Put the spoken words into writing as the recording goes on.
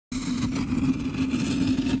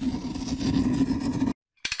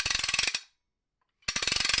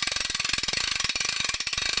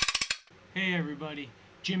everybody?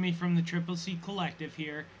 Jimmy from the Triple C Collective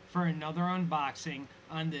here for another unboxing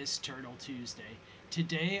on this Turtle Tuesday.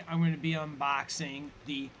 Today I'm going to be unboxing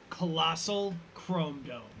the Colossal Chrome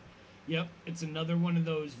Dome. Yep, it's another one of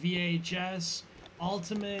those VHS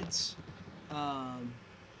Ultimates.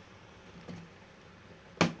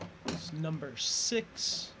 It's number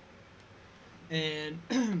 6. And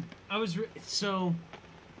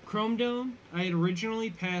Chrome Dome, I had originally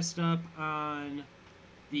passed up on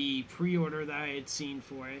the pre-order that I had seen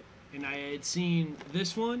for it, and I had seen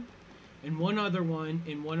this one and one other one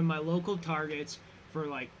in one of my local Targets for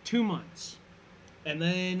like 2 months. And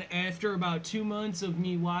then after about 2 months of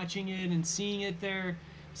me watching it and seeing it there,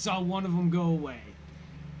 saw one of them go away.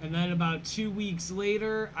 And then about 2 weeks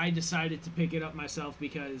later, I decided to pick it up myself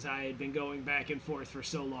because I had been going back and forth for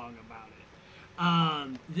so long about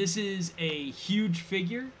it. This is a huge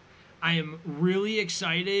figure. I am really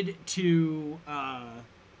excited to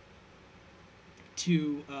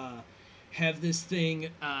have this thing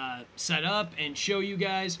set up and show you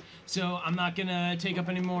guys. So I'm not gonna take up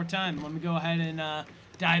any more time. Let me go ahead and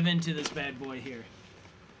dive into this bad boy here.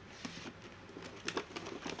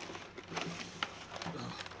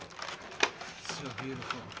 Oh, so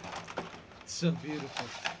beautiful. So beautiful.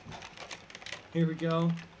 Here we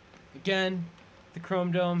go. Again, the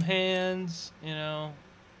Chrome Dome hands, you know.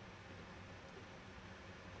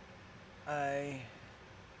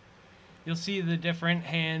 You'll see the different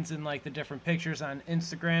hands in like the different pictures on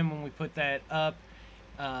Instagram when we put that up,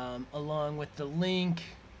 along with the link,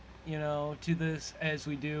 you know, to this as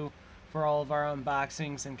we do for all of our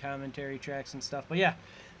unboxings and commentary tracks and stuff. But yeah,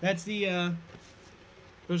 that's the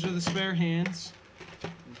those are the spare hands.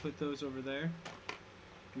 We'll put those over there.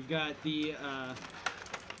 We've got the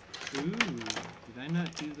ooh, did I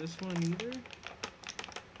not do this one either?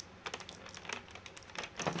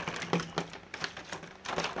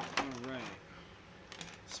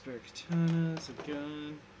 Spare katanas, a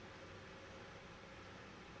gun.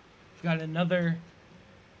 We've got another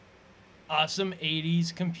awesome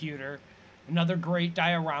 80s computer. Another great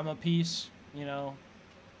diorama piece, you know.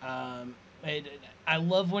 I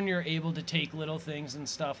love when you're able to take little things and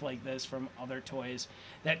stuff like this from other toys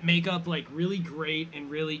that make up like really great and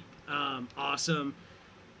really awesome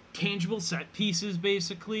tangible set pieces,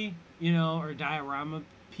 basically, you know, or diorama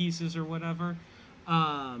pieces or whatever.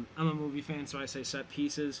 I'm a movie fan, so I say set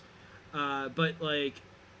pieces. But like,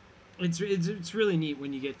 it's really neat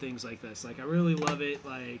when you get things like this. Like, I really love it.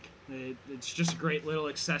 Like, it's just a great little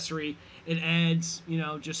accessory. It adds, you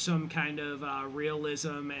know, just some kind of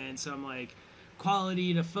realism and some like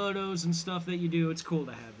quality to photos and stuff that you do. It's cool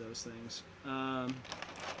to have those things.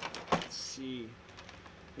 Let's see.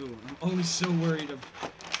 Ooh, I'm always so worried of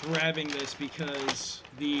grabbing this because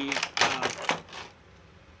the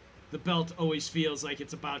belt always feels like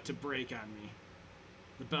it's about to break on me.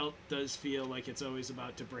 The belt does feel like it's always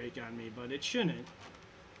about to break on me, but it shouldn't.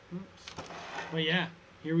 Oops. But yeah,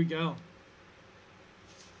 here we go.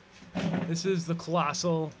 This is the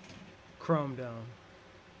Colossal Chrome Dome.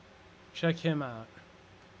 Check him out.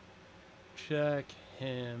 Check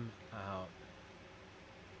him out.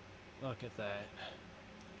 Look at that.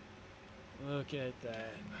 Look at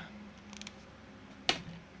that.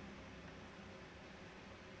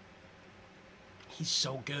 He's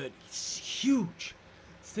so good. He's huge.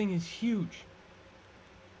 This thing is huge.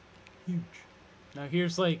 Huge. Now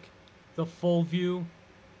here's like the full view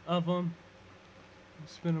of him. I'll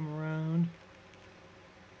spin him around.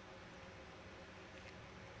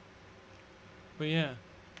 But yeah,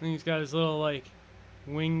 I think he's got his little like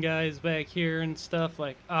wing guys back here and stuff.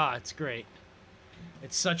 Like, it's great.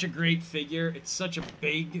 It's such a great figure. It's such a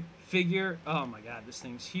big figure. Oh my god, this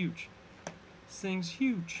thing's huge. This thing's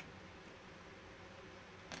huge.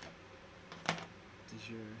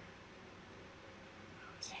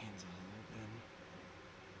 His hands all open.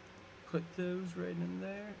 Put those right in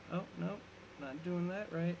there. Oh, no, not doing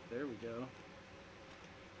that right. There we go.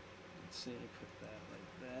 Let's see, put that like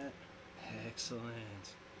that.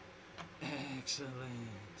 Excellent. Excellent.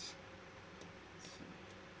 Let's see.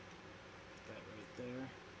 Put that right there.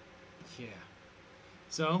 Yeah.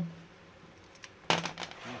 So,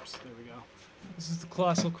 oops, there we go. This is the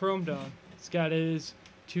Colossal Chrome Dome. It's got his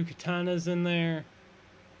 2 katanas in there.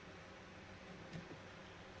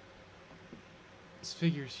 This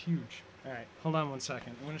figure's huge. Alright, hold on one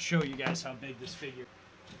second. I want to show you guys how big this figure is.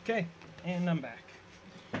 Okay, and I'm back.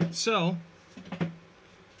 So,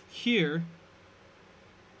 here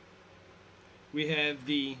we have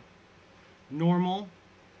the normal,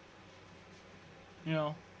 you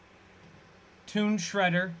know, Toon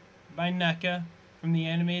Shredder by NECA from the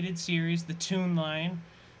animated series, the Toon line.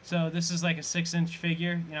 So this is like a 6-inch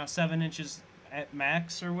figure, you know, 7 inches at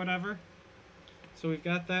max or whatever. So we've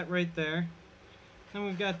got that right there. Then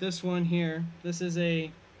we've got this one here. This is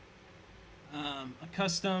a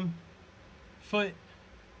custom foot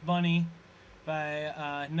bunny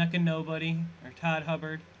by NECA Nobody or Todd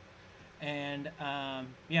Hubbard. And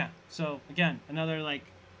yeah, so again, another like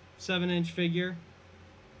 7-inch figure.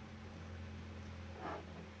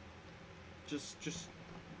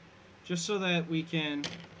 Just so that we can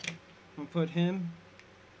put him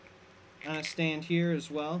on a stand here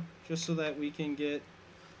as well, just so that we can get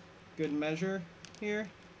good measure here.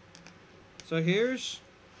 So here's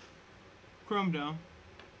Chrome Dome.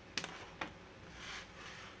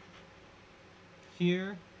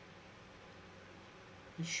 Here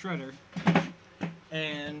is Shredder.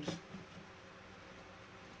 And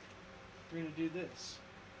we're going to do this.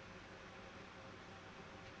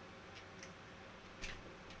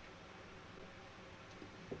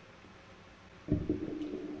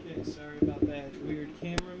 Okay, sorry about that weird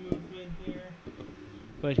camera movement here.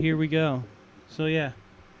 But here we go. So yeah,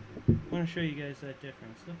 I want to show you guys that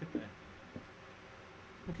difference. Look at that.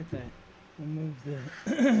 Look at that. We'll move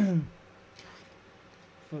the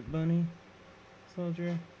foot bunny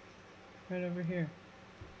soldier right over here.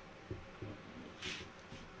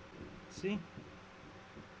 See?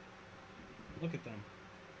 Look at them.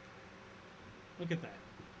 Look at that.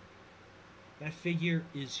 That figure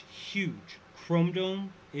is huge. Chrome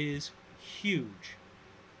Dome is huge.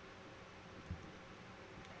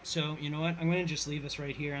 So, you know what? I'm going to just leave us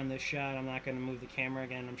right here on this shot. I'm not going to move the camera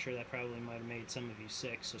again. I'm sure that probably might have made some of you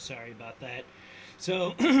sick, so sorry about that.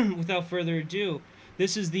 So, without further ado,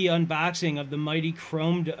 this is the unboxing of the mighty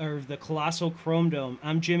the colossal Chrome Dome.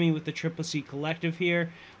 I'm Jimmy with the Triple C Collective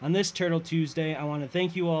here. On this Turtle Tuesday, I want to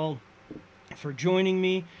thank you all for joining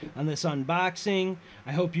me on this unboxing.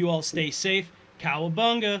 I hope you all stay safe.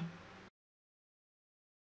 Cowabunga!